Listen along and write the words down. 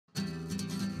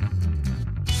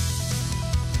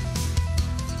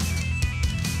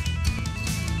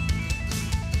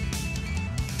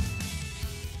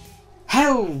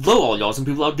Hello all you awesome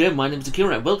people out there, my name is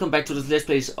Takeru and welcome back to this Let's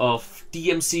Play of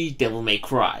DMC Devil May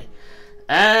Cry.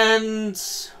 And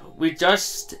we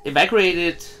just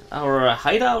evacuated our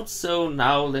hideout, so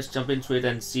now let's jump into it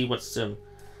and see what's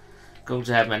going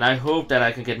to happen. And I hope that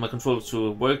I can get my controls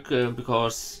to work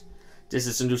because this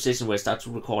is a new session where I start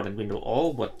to record and we know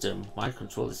all what my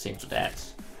control is saying to that.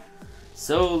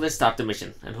 So let's start the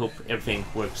mission and hope everything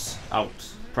works out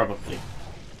properly.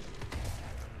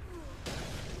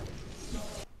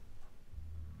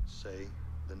 Say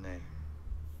the name.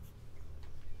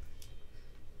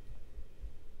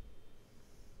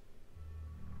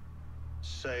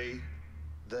 Say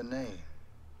the name.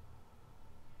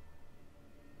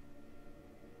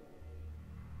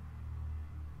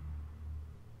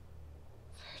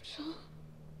 Virgil?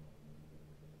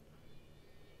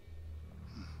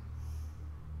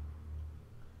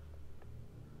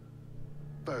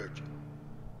 Virgil.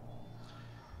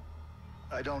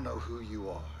 I don't know who you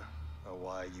are or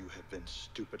why you have been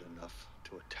stupid enough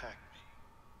to attack me.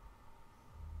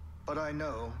 But I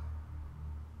know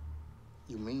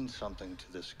you mean something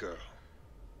to this girl.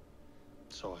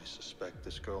 So I suspect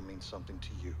this girl means something to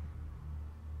you.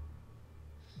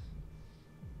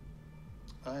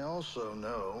 I also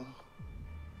know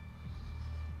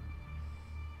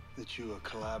that you are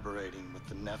collaborating with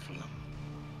the Nephilim.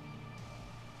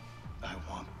 I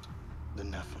want the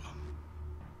Nephilim.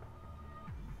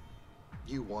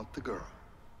 You want the girl.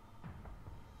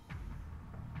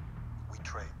 We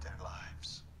trade their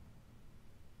lives.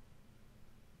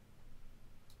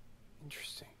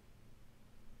 Interesting.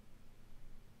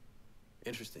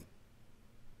 Interesting.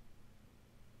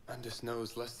 Mundus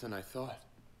knows less than I thought.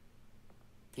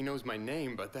 He knows my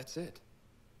name, but that's it.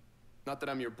 Not that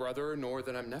I'm your brother, nor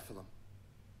that I'm Nephilim.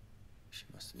 She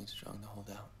must have been strong to hold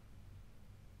out.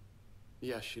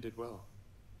 Yeah, she did well.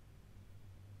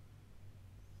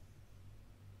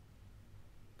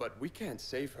 But we can't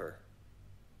save her.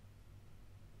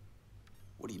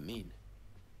 What do you mean?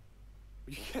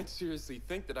 You can't seriously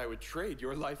think that I would trade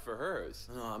your life for hers.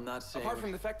 No, I'm not saying... Apart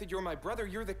from the fact that you're my brother,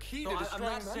 you're the key to destroying I'm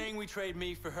not them. saying we trade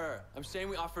me for her. I'm saying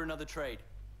we offer another trade.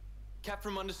 Capture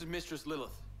Mundus' mistress,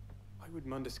 Lilith. Why would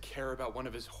Mundus care about one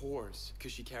of his whores?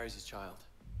 Because she carries his child.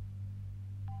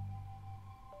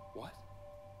 What?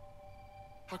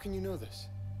 How can you know this?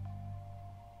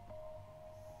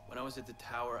 When I was at the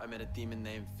tower, I met a demon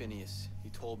named Phineas. He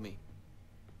told me.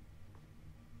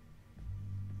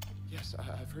 Yes,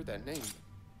 I've heard that name.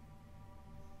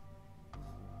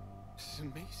 This is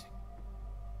amazing.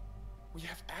 We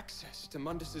have access to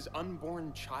Mundus'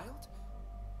 unborn child?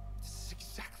 This is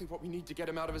exactly what we need to get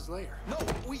him out of his lair. No,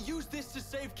 we use this to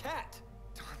save Cat.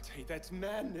 Dante, that's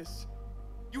madness.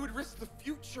 You would risk the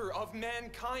future of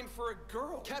mankind for a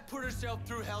girl. Cat put herself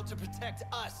through hell to protect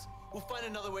us. We'll find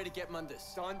another way to get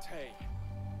Mundus. Dante.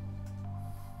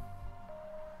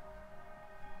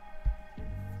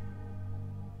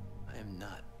 I am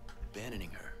not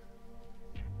abandoning her.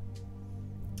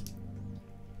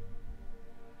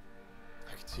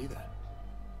 I could see that.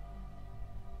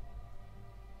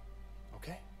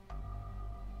 Okay.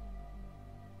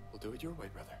 We'll do it your way,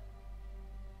 brother.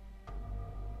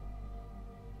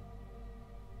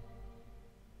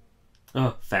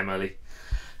 Oh, family.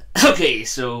 Okay,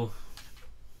 so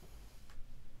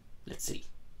let's see.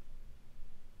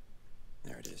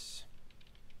 There it is.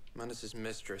 Mundus'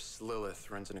 mistress, Lilith,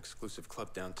 runs an exclusive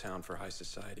club downtown for high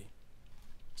society.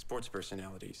 Sports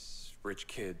personalities, rich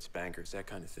kids, bankers, that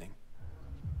kind of thing.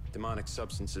 Demonic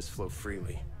substances flow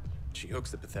freely. She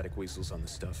hooks the pathetic weasels on the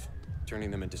stuff,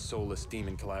 turning them into soulless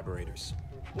demon collaborators.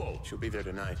 Whoa, She'll be there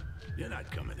tonight. you're not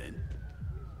coming in.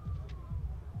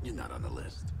 You're not on the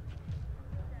list.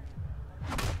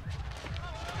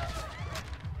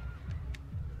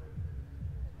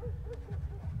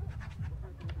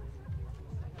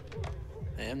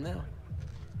 I am now.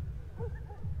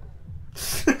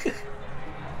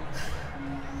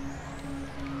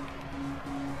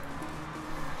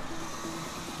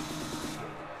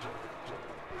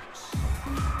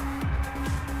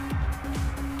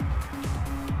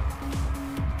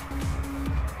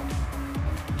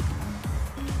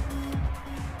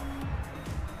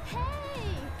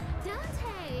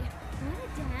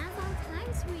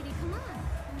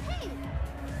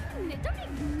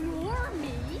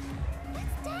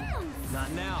 Not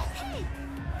now. Hey!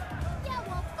 Yeah,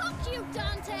 well, fuck you,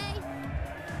 Dante!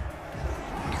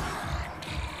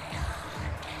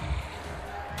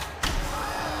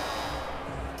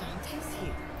 Dante's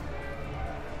here.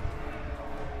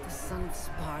 The son of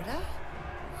Sparta,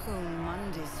 whom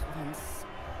Mundus once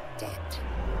dead.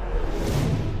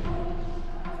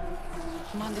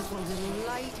 Mundus will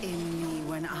delight in me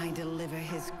when I deliver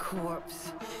his corpse.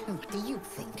 What do you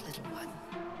think, little one?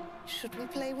 Should we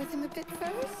play with him a bit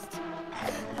first?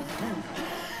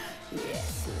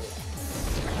 Yes.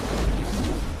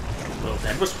 Well,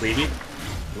 that was creepy.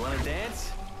 You wanna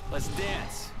dance? Let's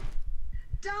dance.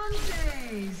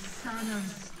 Dante, son of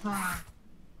Spark.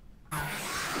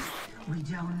 We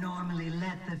don't normally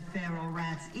let the feral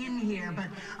rats in here, but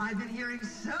I've been hearing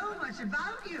so much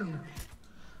about you.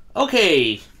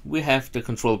 Okay, we have the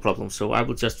control problem, so I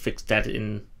will just fix that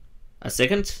in a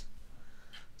second.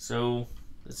 So,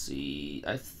 let's see,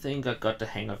 I think I got the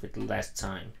hang of it last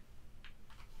time.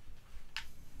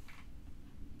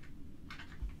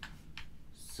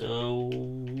 So...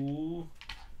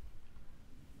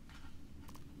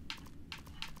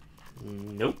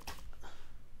 Nope.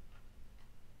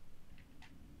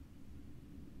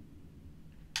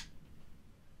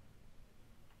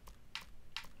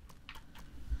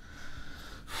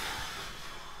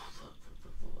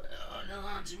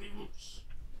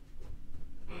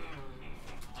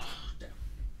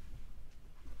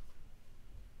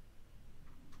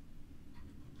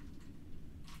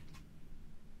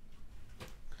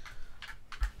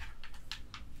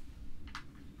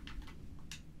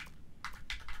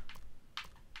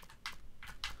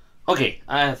 Okay,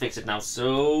 I have fixed it now,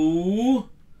 so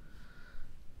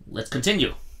let's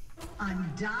continue.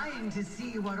 I'm dying to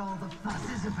see what all the fuss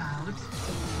is about.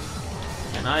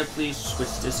 Can I please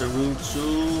switch this route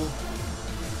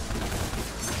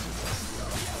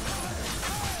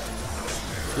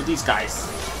to these guys?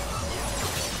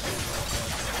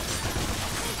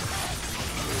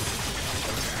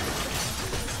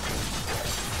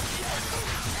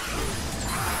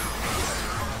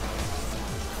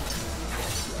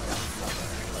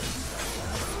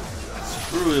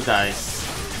 Screw you guys.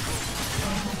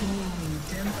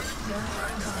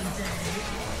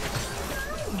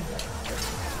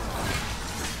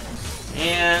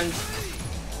 And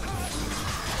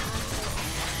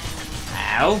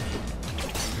ow.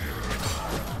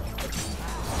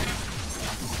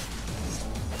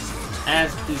 And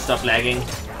please stop lagging.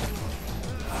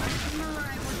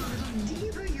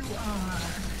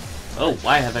 Oh,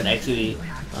 why haven't I actually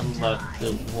unlocked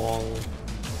the wall?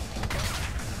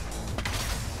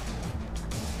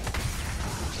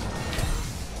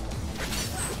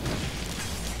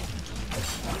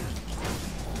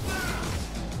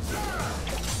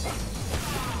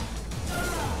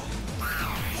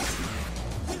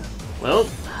 Well,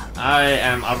 I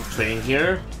am out of training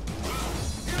here.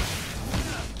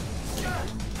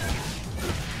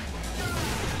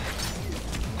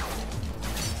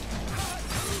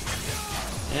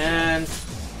 And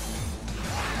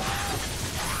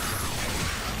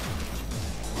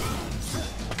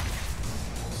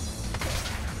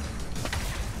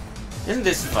isn't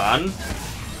this fun?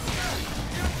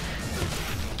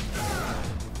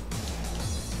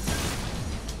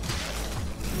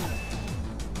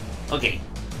 Okay,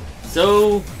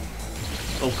 so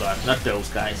oh god, not those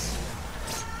guys.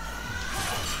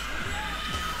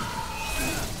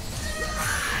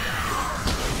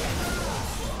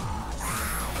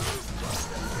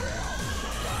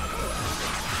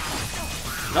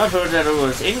 Not sure that I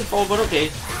was aiming for, but okay.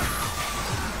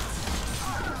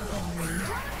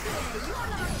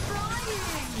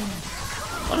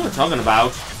 What am I talking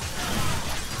about?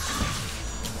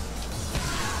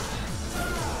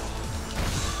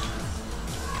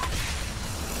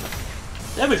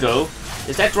 There we go.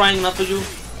 Is that drying enough for you?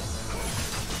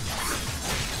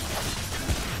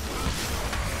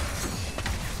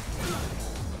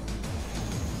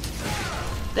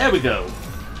 There we go.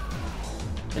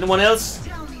 Anyone else?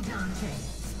 Tell me, Dante,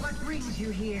 what brings you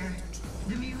here?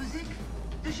 The music?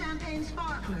 The champagne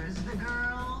sparklers? The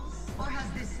girls? Or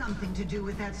has this something to do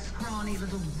with that scrawny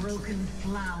little broken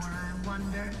flower, I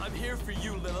wonder? I'm here for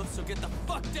you, Lilith, so get the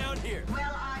fuck down here.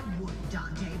 Well, I would,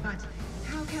 Dante, but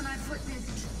how can I put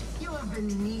this? You're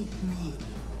beneath me.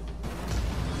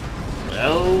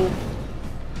 Well,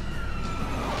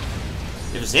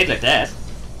 if you say it like that.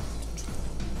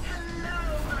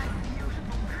 Hello, my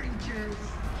beautiful creatures,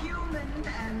 human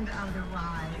and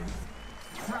otherwise.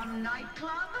 From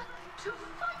nightclub to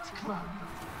fight club,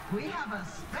 we have a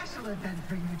special event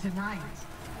for you tonight.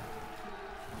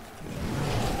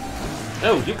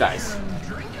 Oh, you guys. So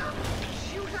drink up,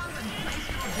 shoot up, and place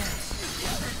your bets.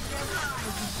 The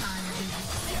Devileye Society.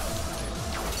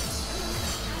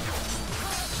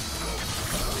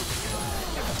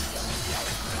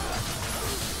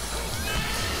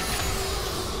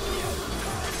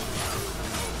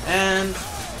 And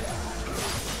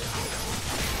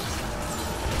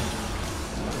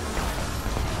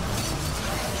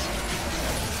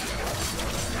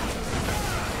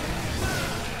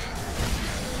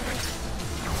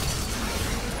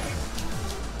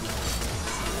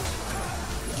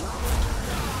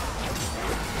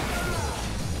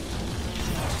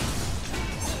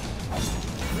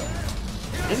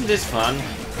Isn't this fun?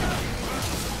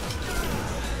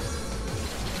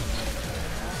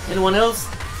 Anyone else?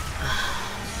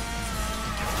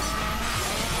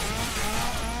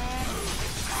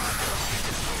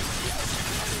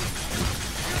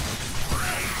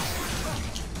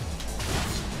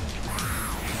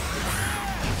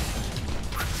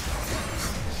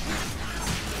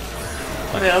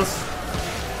 What else?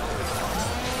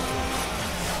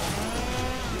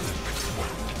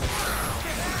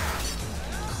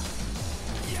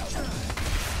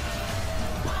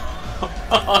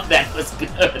 Oh, that was good.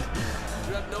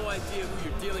 You have no idea who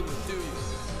you're dealing with, do you?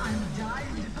 I'm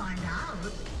dying to find out.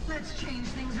 Let's change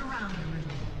things around a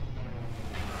little.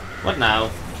 What now?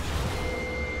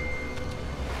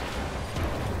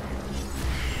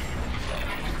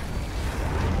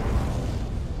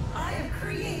 I have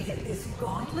created this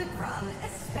gauntlet run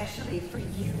especially for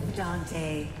you,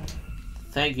 Dante.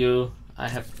 Thank you. I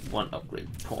have 1 upgrade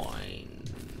point.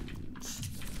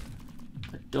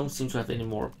 I don't seem to have any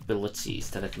more abilities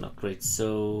that I can upgrade,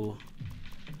 so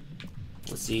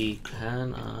let's see,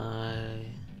 can I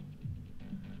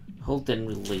hold then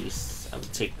release? I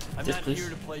would take I'm this, not please. here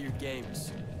to play your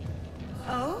games.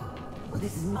 Oh? Well,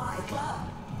 this is my club,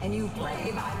 and you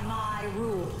play by my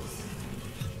rules.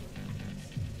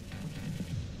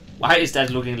 Why is that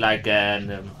looking like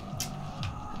an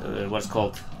what's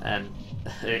called a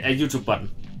YouTube button?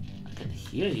 I can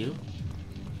hear you.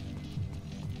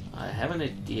 I have an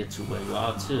idea to where you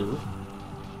are too.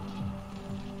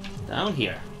 Down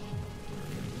here.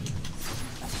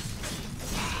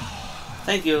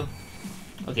 Thank you.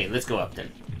 Okay, let's go up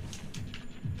then.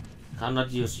 Cannot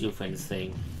use you for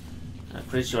anything. I'm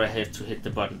pretty sure I have to hit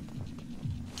the button.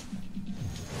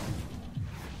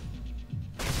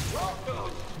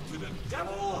 Welcome to the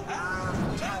Devil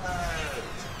Have Talent!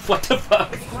 What the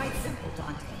fuck? It's quite simple,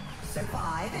 Dante.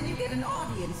 Survive, and you get an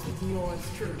audience with yours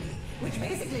truly, which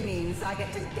basically means I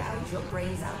get to gouge your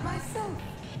brains out myself.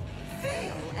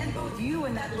 Fail, and both you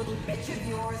and that little bitch of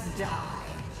yours die.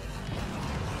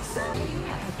 So you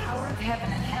have the power of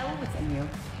heaven and hell within you.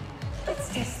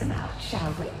 Let's test them out,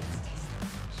 shall we?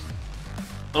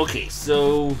 Okay,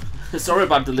 so sorry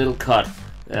about the little cut.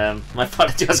 My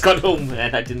father just got home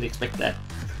and I didn't expect that.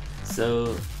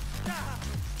 So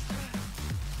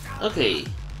okay,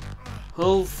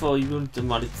 hold for your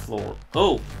demonic floor.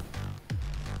 Oh,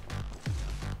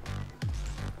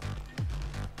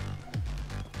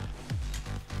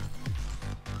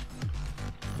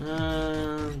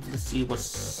 let's see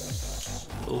what's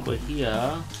over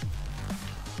here.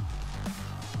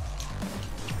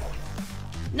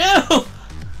 No!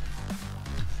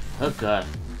 Oh god.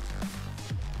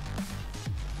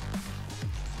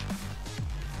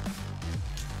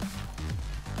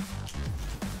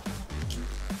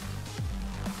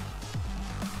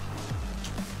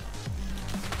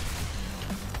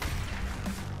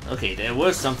 Okay, there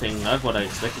was something, not what I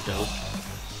expected though.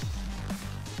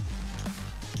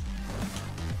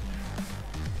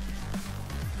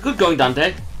 Good going,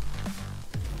 Dante.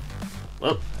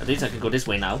 Well, at least I can go this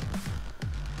way now.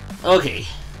 Okay.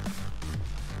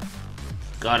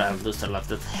 God, I've lost a lot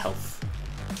of health.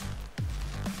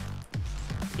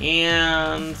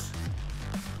 And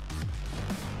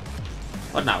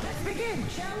what now? Let's begin,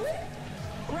 shall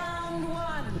we? Round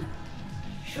 1.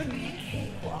 Should be a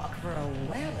cakewalk for a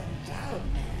well-endowed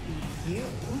man like you.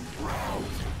 Round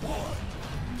 1.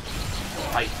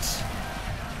 Fight.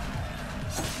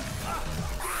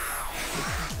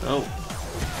 Oh.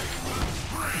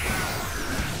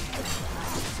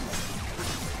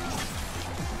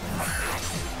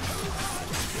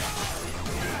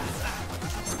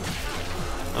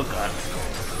 Oh god.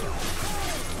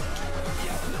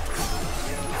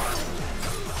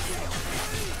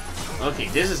 Okay,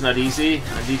 this is not easy.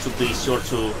 I need to be sure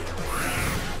to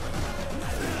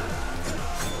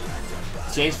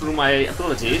change through my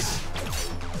abilities.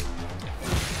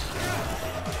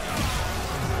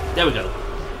 There we go.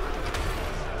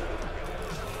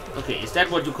 Okay, is that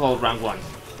what you call round 1?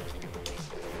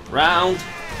 Round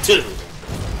 2.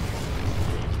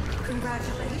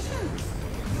 Congratulations.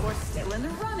 You're still in the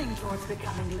running towards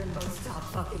becoming Limbo's top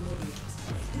fucking idiot.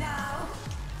 Now,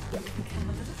 you can come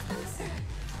a little closer.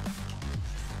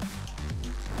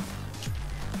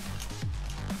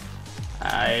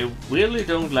 I really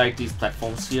don't like these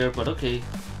platforms here, but okay.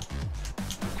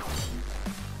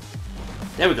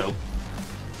 There we go.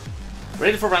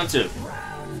 Ready for round 2.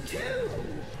 Round 2.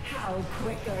 How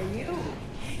quick are you?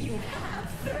 You have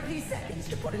 30 seconds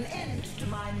to put an end to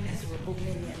my miserable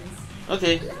minions.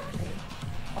 Okay, Lovely.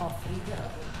 Off we go.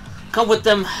 come with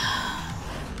them.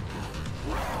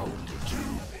 Round 2.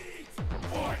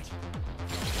 Fight!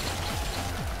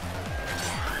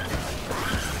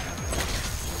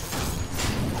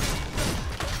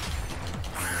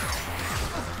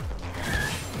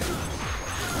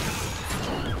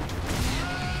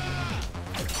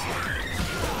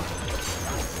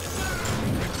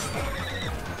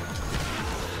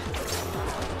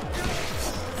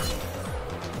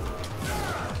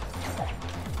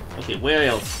 where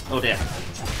else? Oh, there.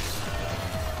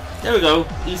 There we go.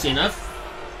 Easy enough.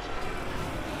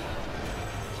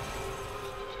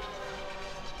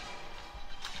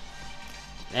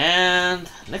 And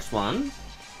next one.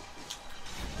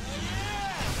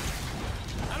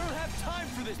 I don't have time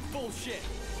for this bullshit.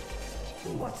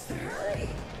 What's the hurry?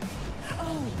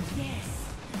 Oh, yes.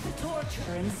 The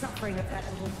torture and suffering of that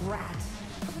little brat.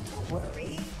 But don't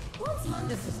worry. Once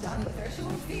Mundus is done with her, she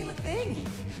won't feel a thing.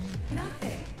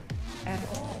 Nothing. At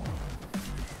all.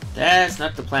 That's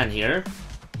not the plan here.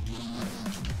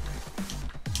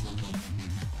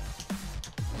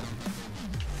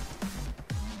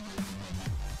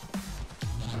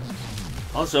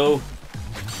 Also,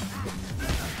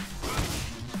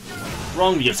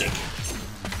 wrong music.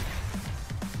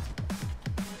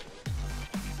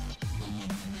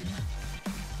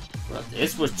 Well,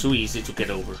 this was too easy to get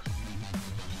over.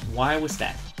 Why was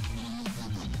that?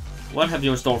 What have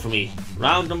you in store for me?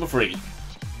 Round number 3.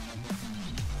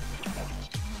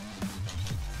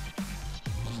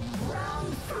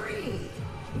 Round 3.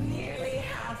 Nearly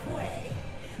halfway.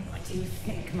 What do you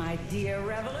think, my dear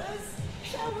revelers?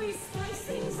 Shall we spice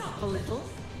things up a little?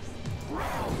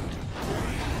 Round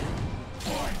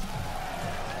 3. Fight!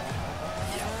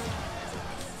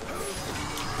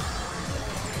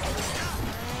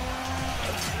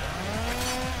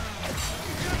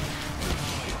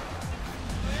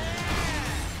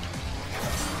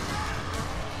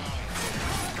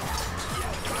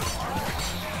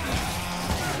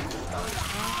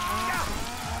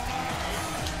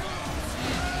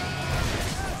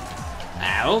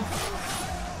 Ow.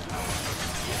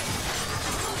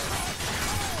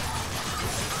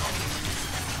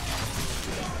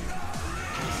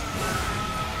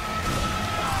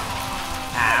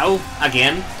 Ow.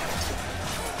 Again.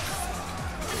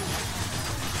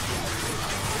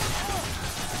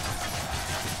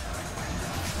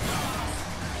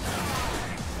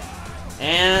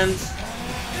 And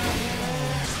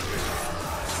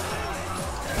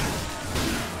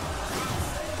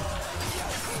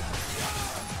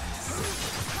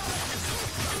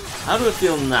how do I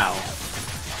feel now?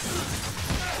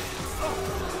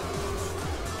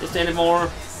 Is there any more?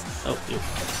 Oh, you.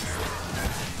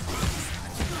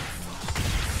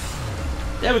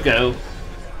 There we go.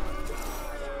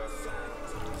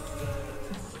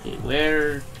 Okay,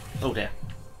 where? Oh, there.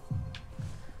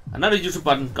 Another user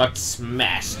button got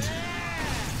smashed.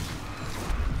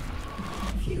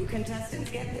 Few contestants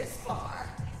get this far.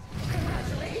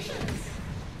 Congratulations.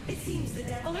 It seems the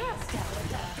devil has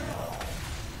talent after all.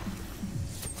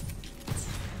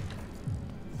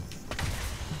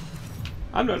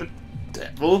 I'm not a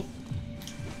devil.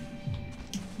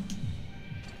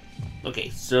 Okay,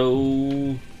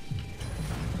 so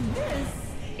This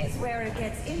is where it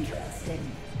gets interesting.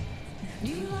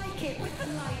 Do you like it with the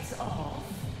lights off?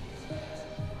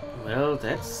 well,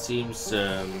 that seems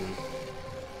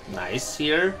nice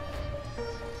here.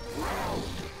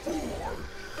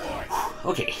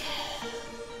 Okay.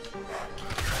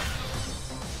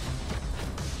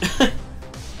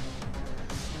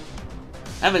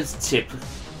 Evan's tip.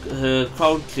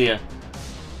 Crowd clear.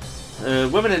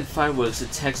 Weapon and fireworks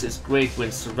attacks is great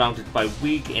when surrounded by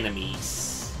weak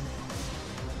enemies.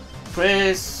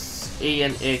 Press A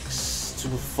and X to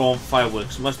perform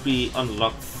fireworks. Must be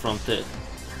unlocked from the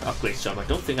upgrade shop. I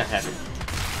don't think I have it.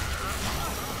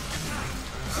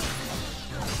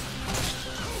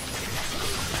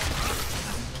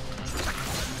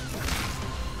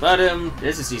 But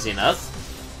this is easy enough.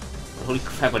 Holy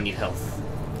crap, I need health.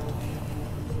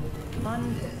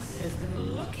 Mundus has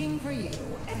been looking for you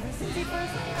ever since he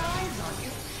first laid eyes on you.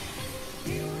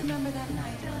 Do you remember that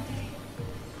night, Dante?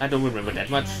 I don't remember that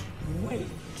much. Wait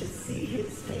to see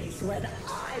his face when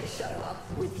I show up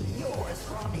with your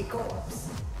scrawny corpse.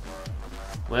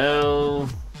 Well,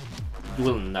 you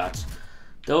will not.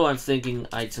 Though I'm thinking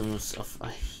items of a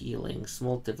healing.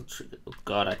 Small devil tree. Oh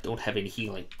god, I don't have any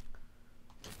healing.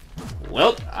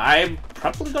 Well, I'm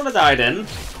probably gonna die then.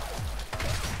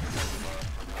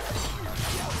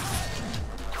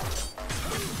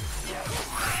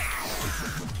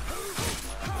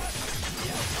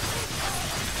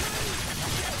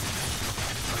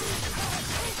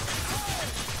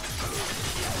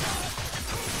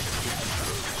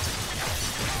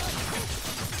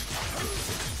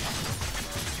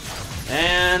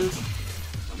 And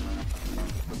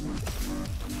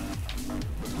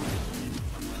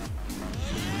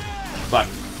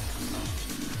button.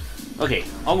 Okay,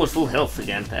 almost full health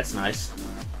again. That's nice.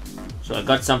 So I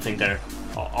got something there.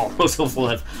 Almost full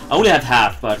health. I only have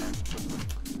half, but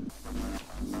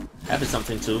half is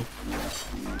something too. .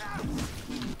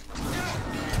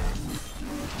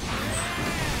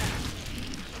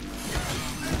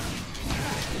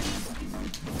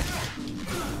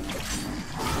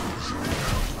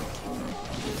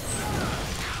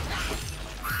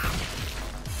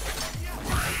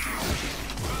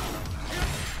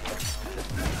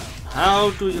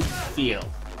 How do you feel?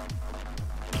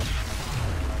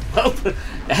 Well,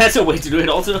 that's a way to do it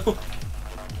also.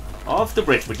 Off the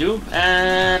bridge with you,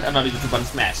 and another YouTube button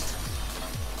smashed.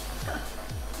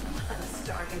 I'm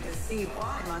starting to see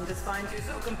why Mundus finds you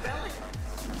so compelling.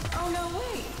 Oh no,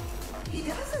 wait. He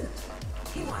doesn't.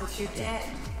 He wants you dead.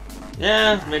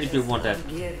 Yeah, many people want that.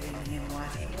 Giving him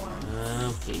what he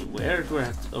wants. Okay, where do I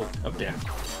have to... Oh, up there.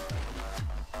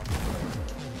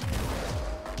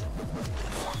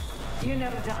 You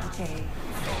know, Dante,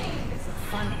 fame is a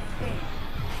funny thing.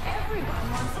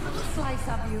 Everyone wants a little slice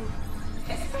of you.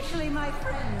 Especially my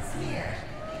friends here.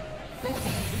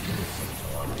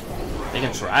 They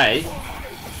can try.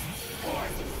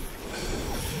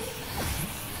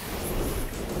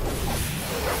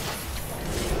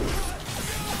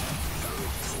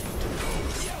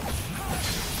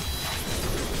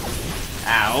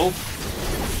 Ow.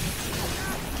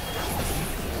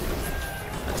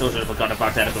 I totally forgot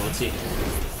about that ability.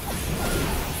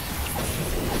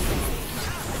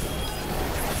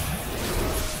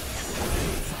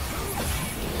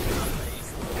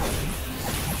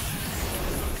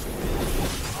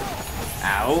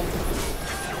 Ow.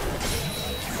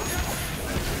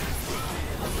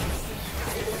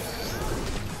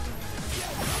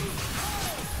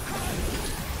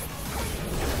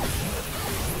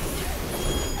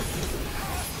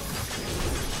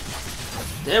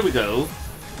 There we go.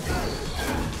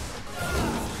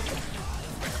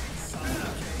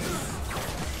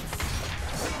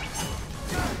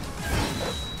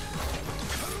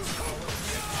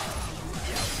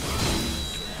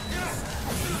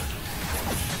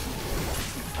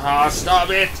 Oh, stop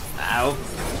it! Ow.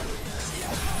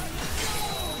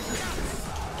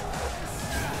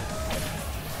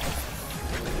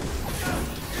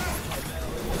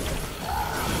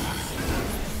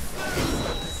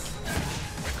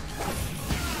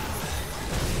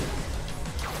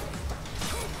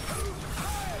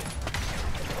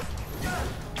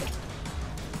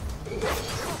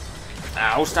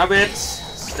 Ow, stop it!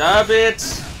 Stop it!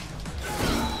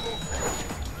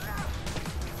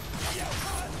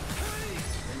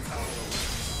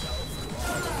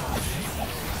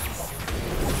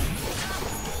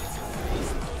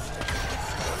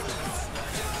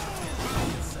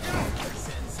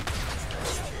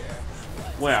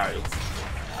 Where are you?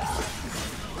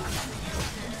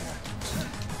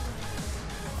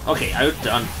 Okay, I'm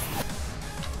done.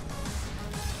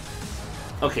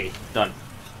 Okay, done.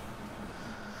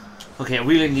 Okay, I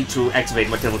really need to activate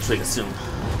my devil trigger soon.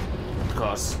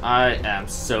 Because I am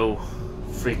so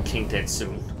freaking dead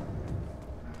soon.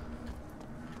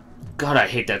 God, I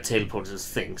hate that teleporters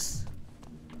things.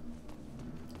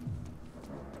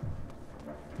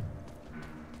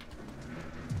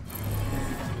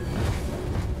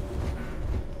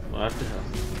 What the hell?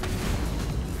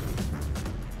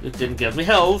 It didn't give me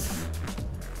health.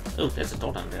 Oh, there's a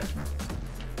door down there.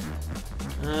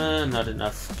 Not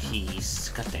enough keys.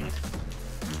 God dang it.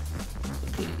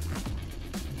 Okay.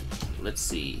 Let's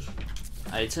see.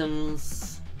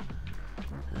 Items.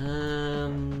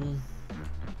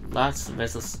 Large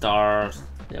vessel stars.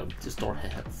 Yeah, the store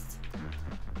has.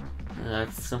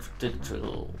 Something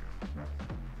digital.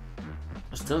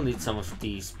 I still need some of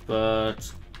these,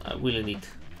 but I really need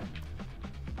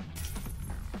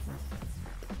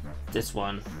this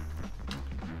one.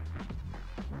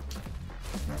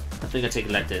 I think I take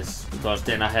it like this, because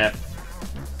then I have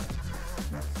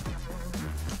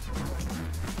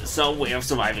some way of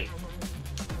surviving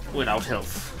without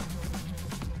health.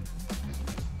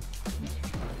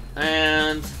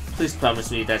 And please promise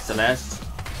me that's the last.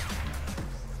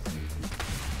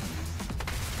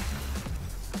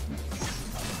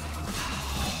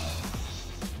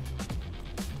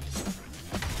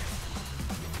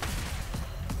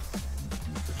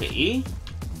 Okay.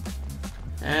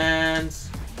 And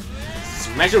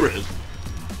smasheroo.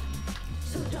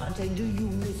 So Dante, do you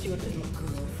miss your little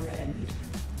girlfriend?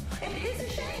 It is a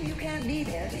shame you can't be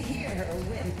there to hear her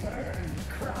whimper and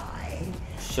cry.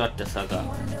 Shut the fuck You up.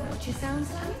 wanna know what she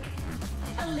sounds like?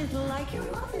 A little like your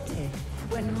mother did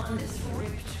when Mundus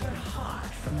ripped her heart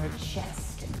from her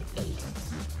chest and ate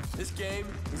it. This game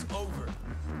is over.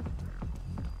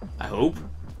 I hope.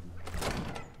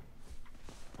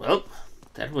 Well,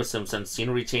 that was some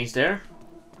scenery change there.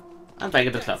 I'm back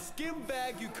at the club. Skim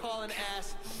bag you call an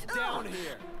ass down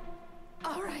here.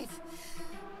 All right.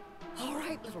 All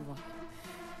right, little one.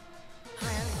 I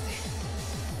understand.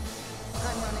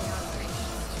 I'm running out of patience.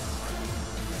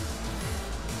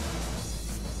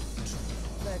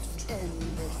 Let's end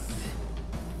this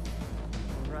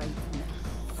right now.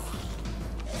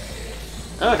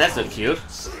 Oh, that's so cute.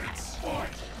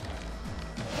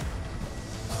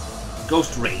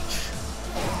 Ghost Rage.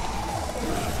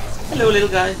 Hello, little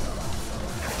guy.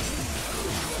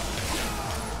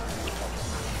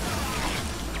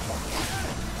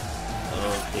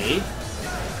 Okay.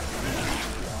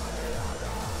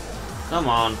 Come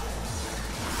on.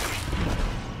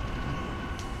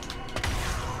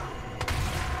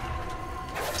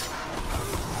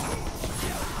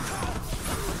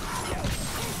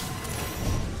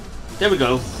 There we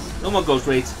go. No more Ghost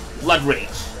Rage. Blood Rage.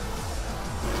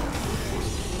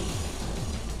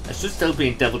 I should still be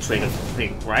in Devil Trigger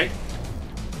thing, right?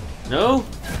 No?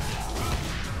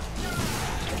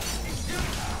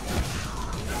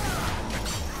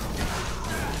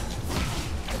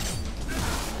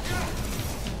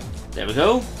 There we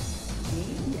go.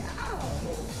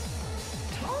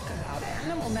 Talk about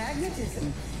animal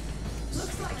magnetism.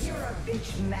 Looks like you're a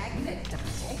bitch magnet, don't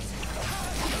it?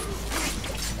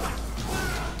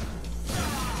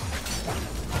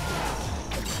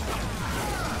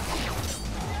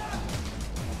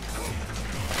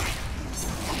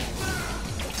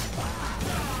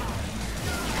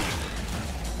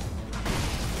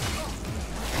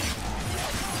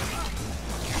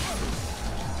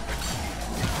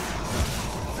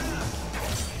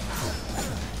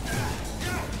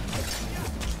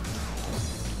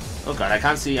 Oh god, I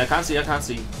can't see, I can't see, I can't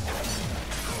see.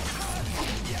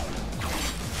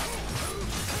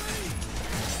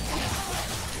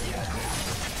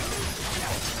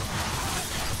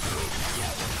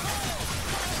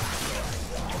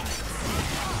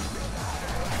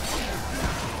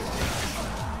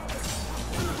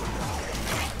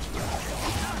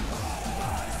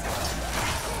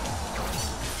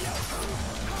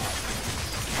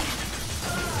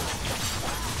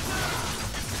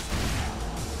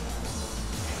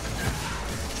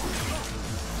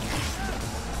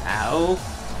 Ow.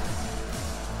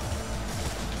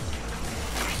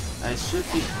 I should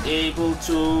be able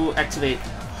to activate.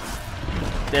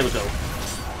 There we go.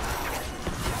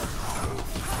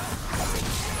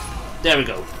 There we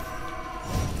go.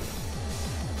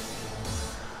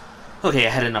 Okay, I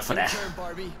had enough of that. Turn,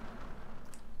 Barbie.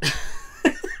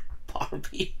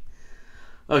 Barbie.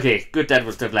 Okay, good, that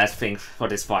was the last thing for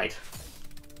this fight.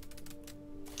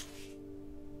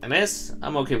 MS?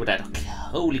 I'm okay with that. Okay,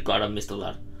 holy god, I missed a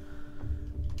lot.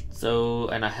 So,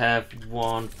 and I have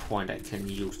 1 point I can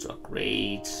use to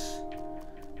upgrade.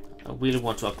 I really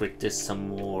want to upgrade this some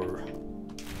more.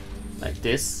 Like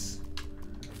this.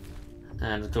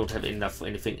 And I don't have enough for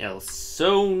anything else.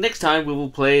 So, next time we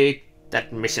will play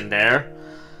that mission there.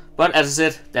 But as I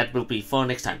said, that will be for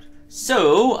next time.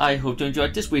 So, I hope you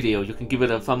enjoyed this video. You can give it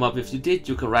a thumb up if you did.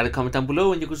 You can write a comment down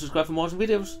below and you can subscribe for more awesome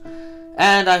videos.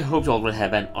 And I hope you all will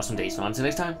have an awesome day. So until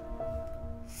next time,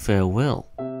 farewell.